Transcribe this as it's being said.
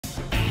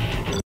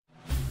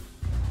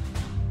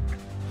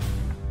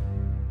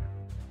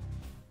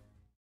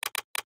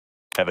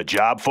Have a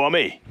job for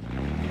me?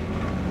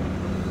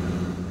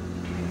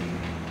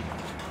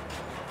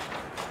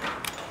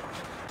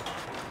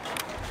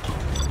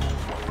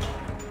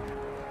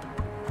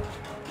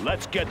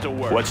 Let's get to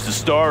work. What's the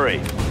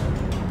story?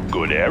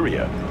 Good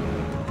area.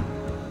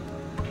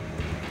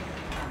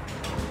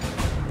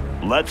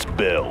 Let's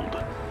build.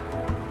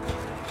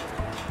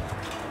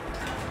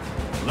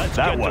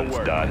 That one's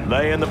done.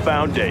 Laying the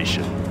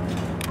foundation.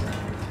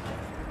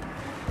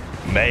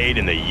 Made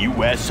in the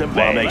U.S. of A.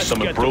 Want to make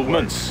some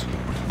improvements?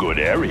 Good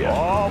area.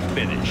 All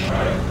finished.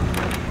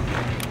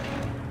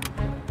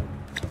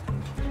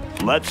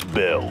 Let's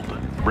build.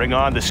 Bring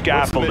on the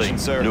scaffolding. What's the mission,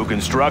 sir? New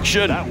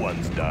construction. That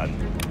one's done.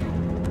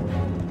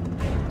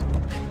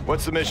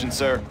 What's the mission,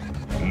 sir?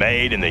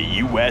 Made in the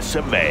U.S.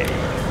 of A.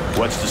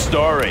 What's the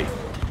story?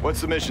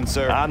 What's the mission,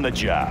 sir? On the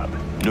job.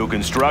 New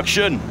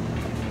construction.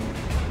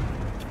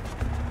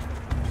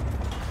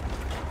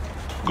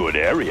 Good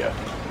area.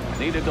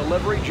 Need a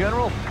delivery,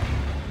 General?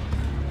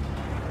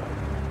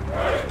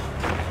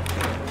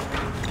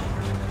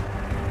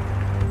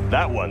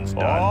 That one's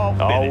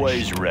done.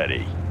 Always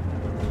ready.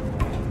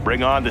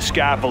 Bring on the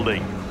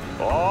scaffolding.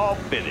 All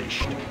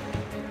finished.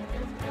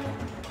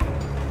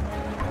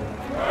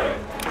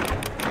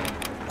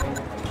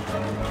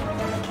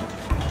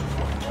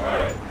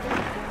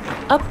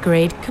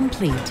 Upgrade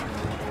complete.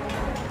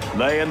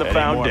 Laying the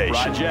foundation.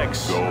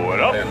 Projects going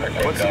up.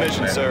 What's the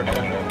mission, sir?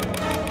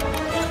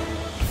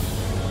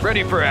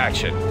 Ready for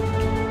action.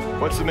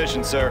 What's the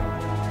mission, sir?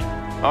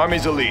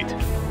 Army's elite.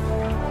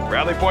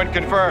 Rally point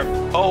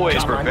confirmed.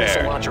 Always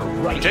prepared.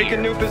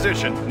 Taking new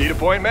position. Need a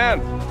point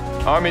man?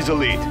 Army's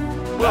elite.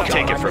 We'll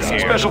take it from here.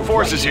 Special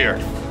forces here.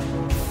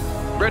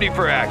 Ready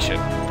for action.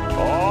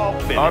 All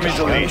finished. Army's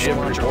elite.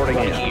 Reporting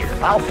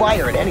in. I'll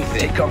fire at anything.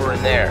 Take cover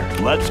in there.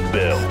 Let's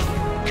build.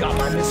 Got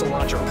my missile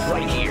launcher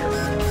right here.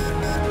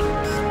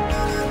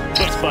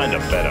 Let's find a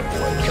better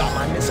place. Got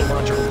my missile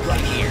launcher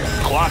right here.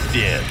 Clocked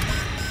in.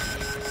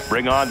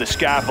 Bring on the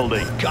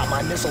scaffolding. Got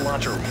my missile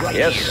launcher right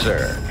Yes, here.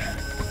 sir.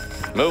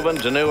 Moving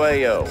to new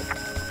AO.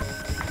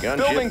 Gunship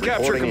Building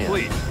capture reporting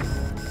complete.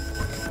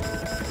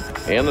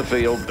 In the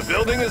field. The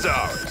building is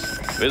ours.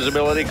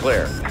 Visibility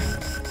clear.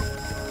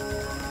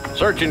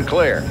 Search and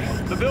clear.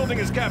 The building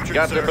is captured,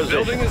 Got sir. their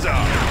position. Building is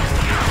ours.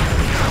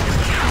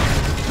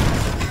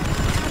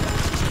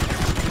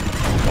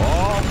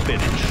 All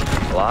finished.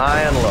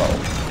 Flying low.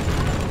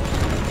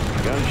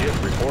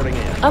 Gunship reporting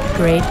in.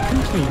 Upgrade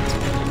complete.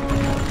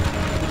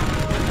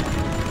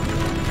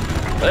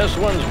 This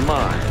one's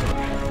mine.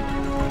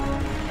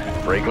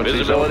 Frequency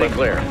visibility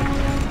clear.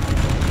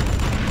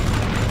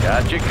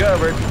 Got you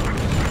covered.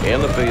 In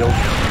the field.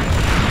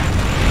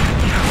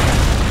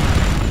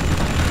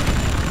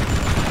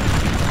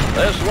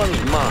 This one's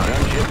mine.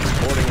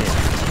 Gunship reporting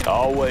in.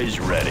 Always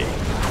ready.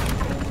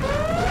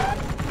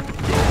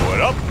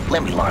 Going up.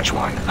 Let me launch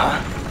one, huh?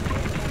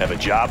 Have a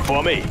job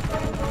for me?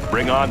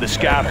 Bring on the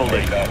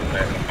scaffolding.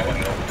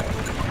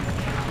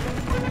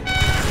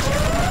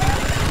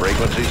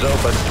 Frequency's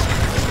open.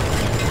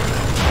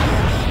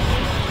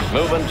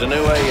 Moving to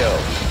new AO.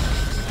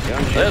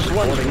 This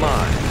one's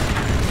mine.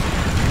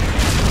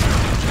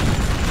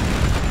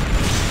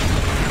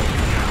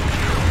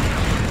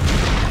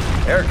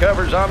 Air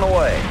cover's on the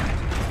way.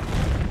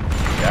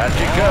 Got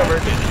you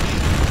covered.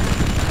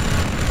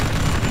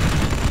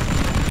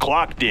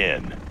 Clocked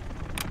in.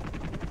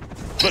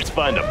 Let's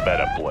find a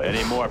better place.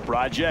 Any more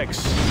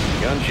projects?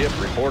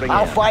 Gunship reporting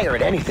I'll in. fire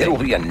at anything. It'll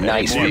be a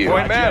nice Any view. more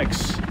Point man.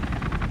 projects?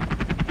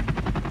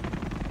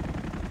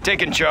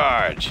 Taking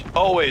charge.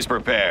 Always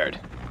prepared.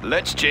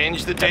 Let's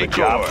change the Have a decor.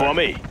 job for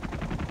me?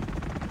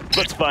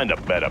 Let's find a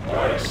better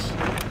place.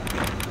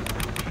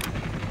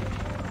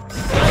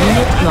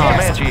 Unit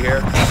lost. Comanche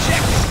here.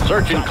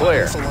 Search and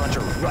clear. Missile launcher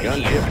right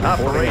here. Gunship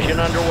operation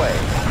underway.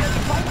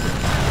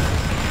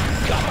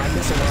 Got my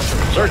missile launcher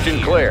right Search and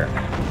here. clear.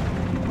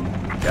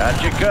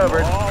 Got you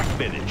covered. All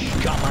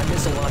finished. Got my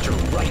missile launcher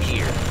right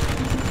here.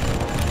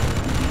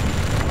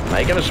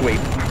 Making a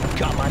sweep.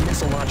 Got my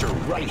missile launcher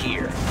right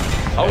here.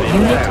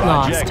 Unit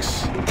lost.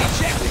 Projects.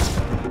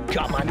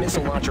 Got my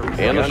missile launcher right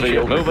In the here.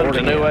 field. Moving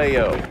to new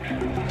AO.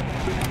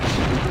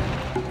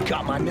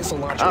 Got my missile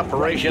launcher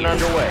Operation right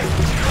here. underway.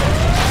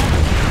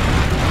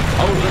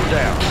 Hosing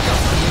down. Got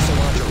my missile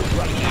launcher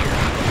right here.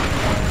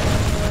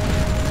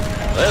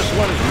 This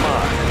one's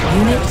mine.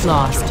 Unit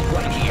lost.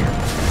 Right here.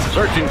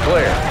 Search and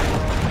clear.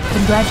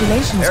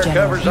 Congratulations, Air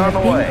General. cover's You on have the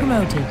been way.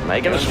 promoted.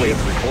 Making a sweep.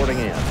 Reporting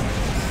in.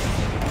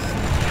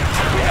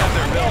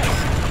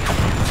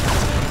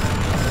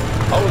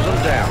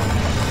 Hosing down.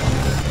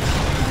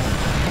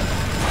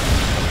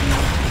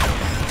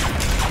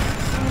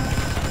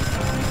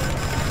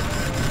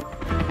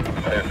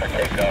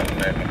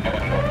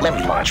 Let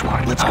me launch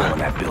one. Let's go in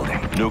that building.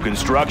 New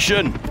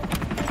construction.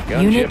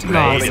 Unit Gunship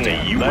lost. Made in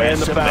made. the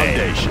U.S. the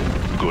foundation.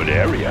 Good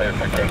area.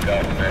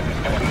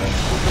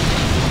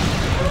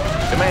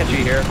 Comanche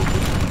here.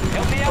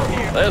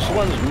 This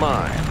one's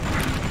mine.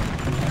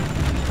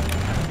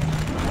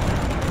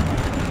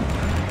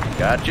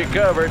 Got you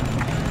covered.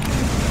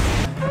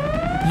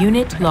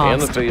 Unit In the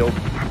lost. field.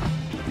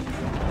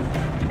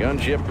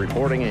 Gunship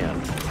reporting in.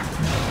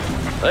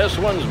 This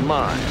one's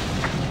mine.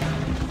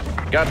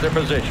 Got their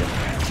position.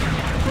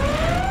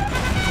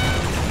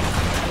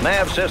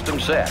 Nav system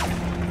set.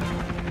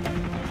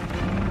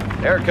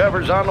 Air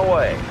cover's on the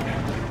way.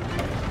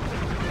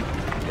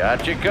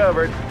 Got you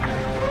covered.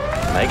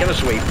 Making a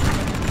sweep.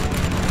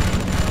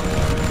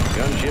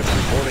 Gunship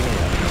reporting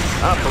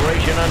in.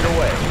 Operation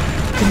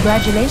underway.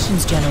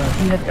 Congratulations, General.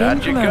 You have been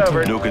Got you promoted.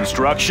 covered. New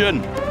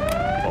construction.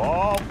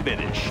 All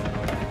finished.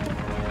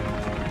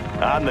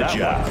 On the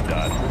job.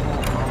 Done.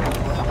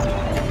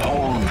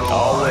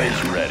 Always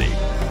ready.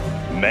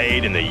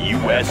 Made in the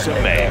U.S. of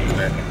A.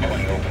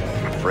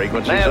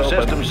 Frequencies Nav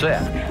system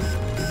set.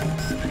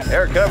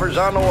 Air cover's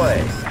on the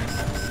way.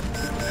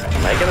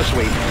 Making a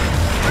sweep.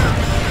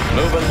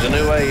 Moving to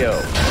new AO.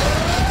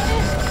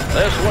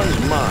 This one's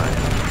mine.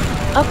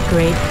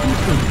 Upgrade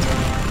complete.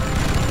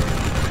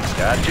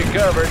 Got you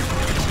covered.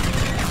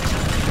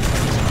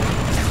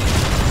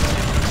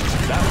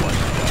 That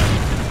one's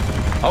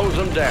done. Hose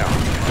them down.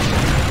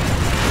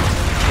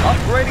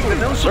 Upgrading the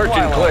new Search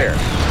supply and line. clear.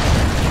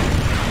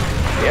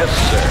 Yes,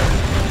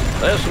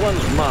 sir. This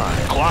one's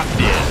mine. Clocked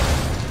in.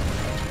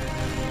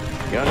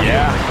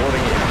 Gunship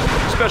reporting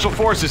in. Special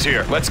forces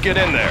here. Let's get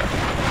in there.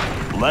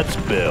 Let's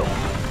build.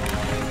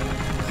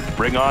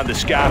 Bring on the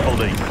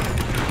scaffolding.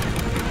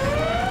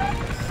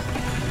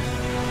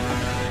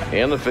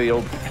 In the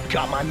field.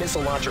 Got my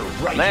missile launcher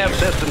right Nav here.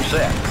 system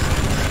set.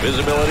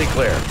 Visibility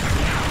clear.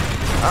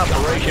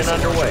 Operation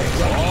underway.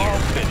 Right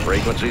here.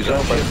 Frequencies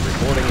open.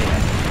 Reporting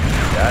in.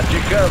 Got you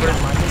covered.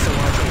 Got my missile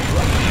launcher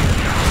right here.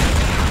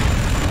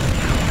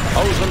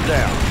 Hose them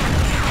down.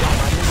 Got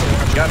my missile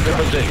launcher Got their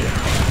right position. here.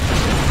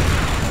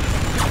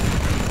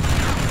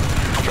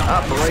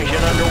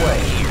 Operation underway.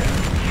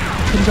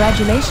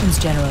 Congratulations,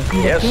 General.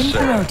 You Yes, have been sir.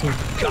 promoted.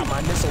 Got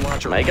my missile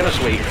launcher Making a right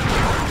sweep.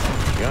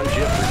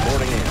 Gunship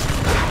reporting in.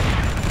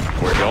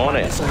 We're going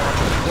in. Missile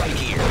launcher right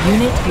here.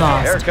 Unit Air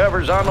lost.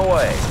 cover's on the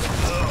way.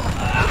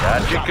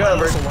 Got you Got my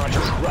covered. missile launcher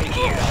right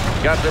here.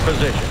 Got their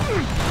position.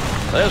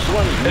 This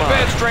one's mine.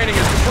 Advanced training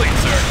is complete,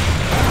 sir.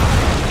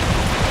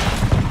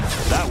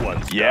 That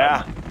one's done.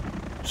 Yeah.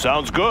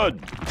 Sounds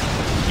good.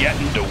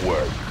 Getting to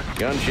work.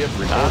 Gunship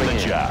On reporting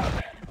the in. job.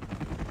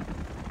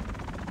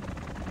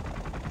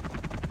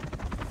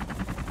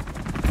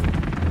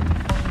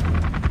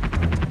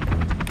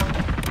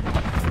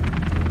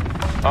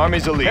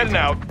 Army's elite. Heading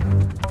out.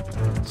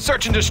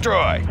 Search and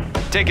destroy.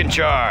 Taking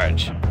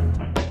charge.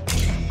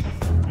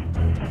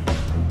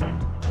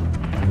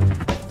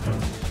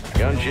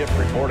 Gunship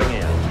reporting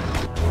in.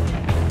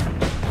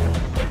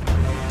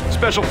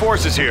 Special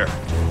forces here.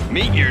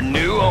 Meet your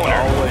new owner.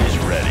 Always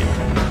ready.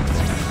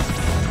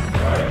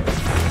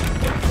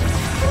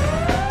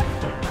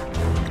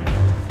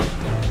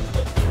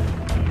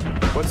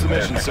 What's the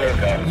mission,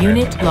 sir?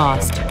 Unit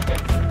lost.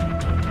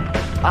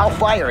 I'll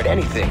fire at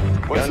anything.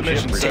 What's the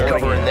mission, Gunship sir?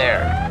 Take cover in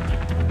there.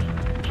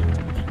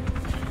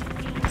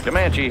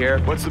 Comanche here.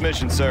 What's the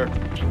mission, sir?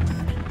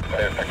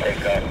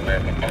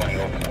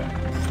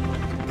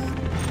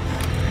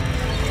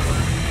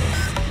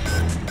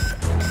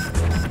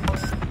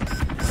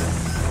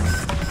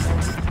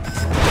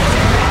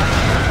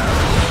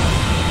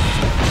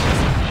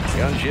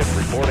 Gunship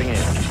reporting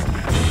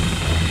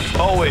in.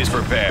 Always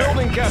prepared.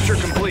 Building capture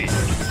complete.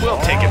 We'll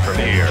take it from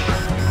here.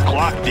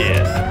 Clocked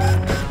in.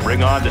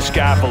 Bring on the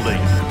scaffolding.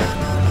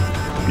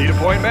 Need a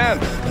point man?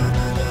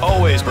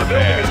 Always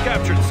prepared. The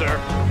building is captured, sir.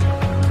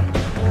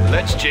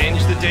 Let's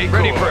change the date.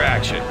 Ready for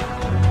action.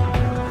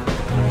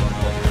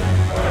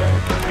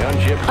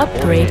 Gunship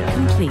Upgrade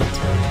reporting in. complete.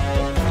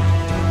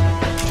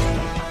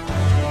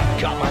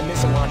 Got my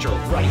missile launcher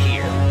right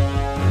here.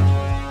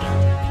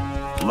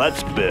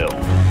 Let's build.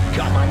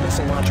 Got my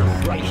missile launcher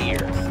right here.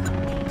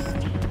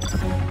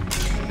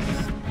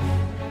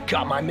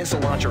 Got my missile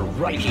launcher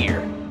right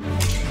here.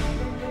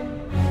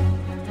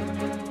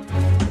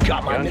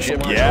 Got my missile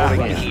Gunship, launcher yeah.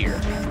 right here.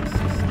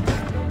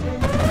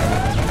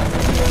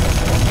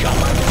 Got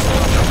my missile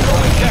launcher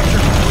right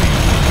capture complete.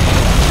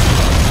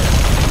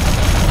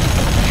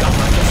 Got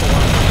my missile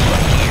launcher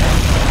right here.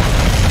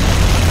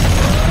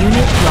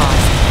 Unit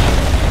lost.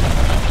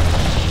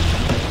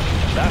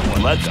 That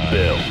one. Let's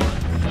build.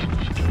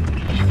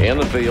 In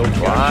the field,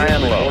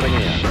 flying low.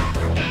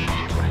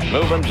 In.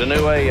 Moving to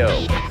new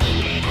AO.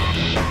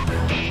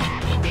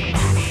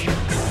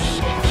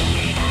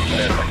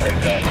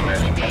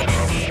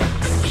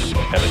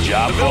 Have a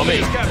job The for building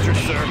me. is captured,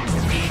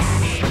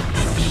 sir.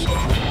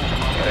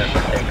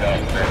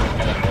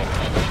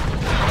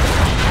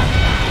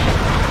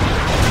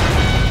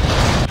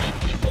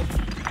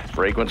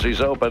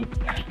 Frequencies open.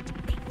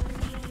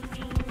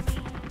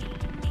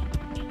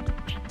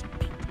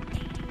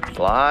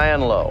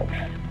 Flying low.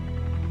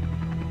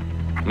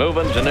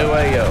 Moving to new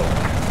AO.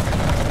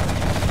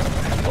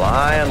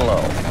 Flying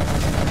low.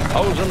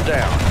 Hose them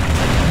down.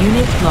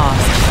 Unit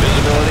lost.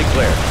 Visibility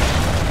clear.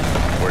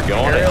 We're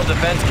going Aerial in.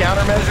 defense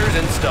countermeasures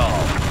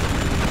installed.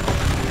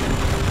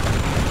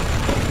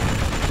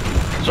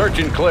 Search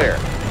and clear.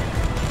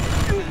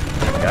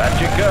 Got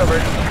you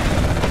covered.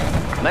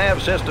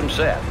 Nav system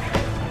set.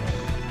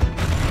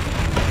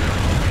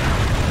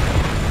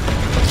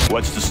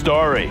 What's the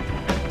story?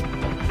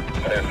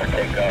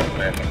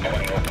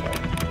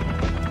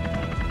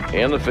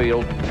 In the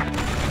field.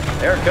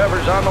 Air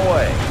cover's on the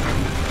way.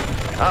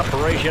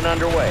 Operation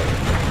underway.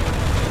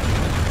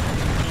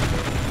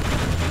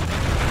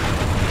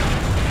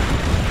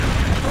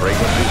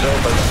 Frequencies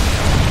open.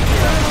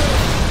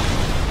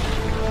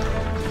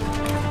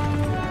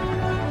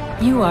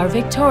 You are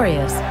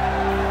victorious.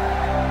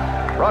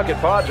 Rocket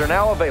pods are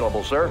now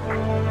available, sir.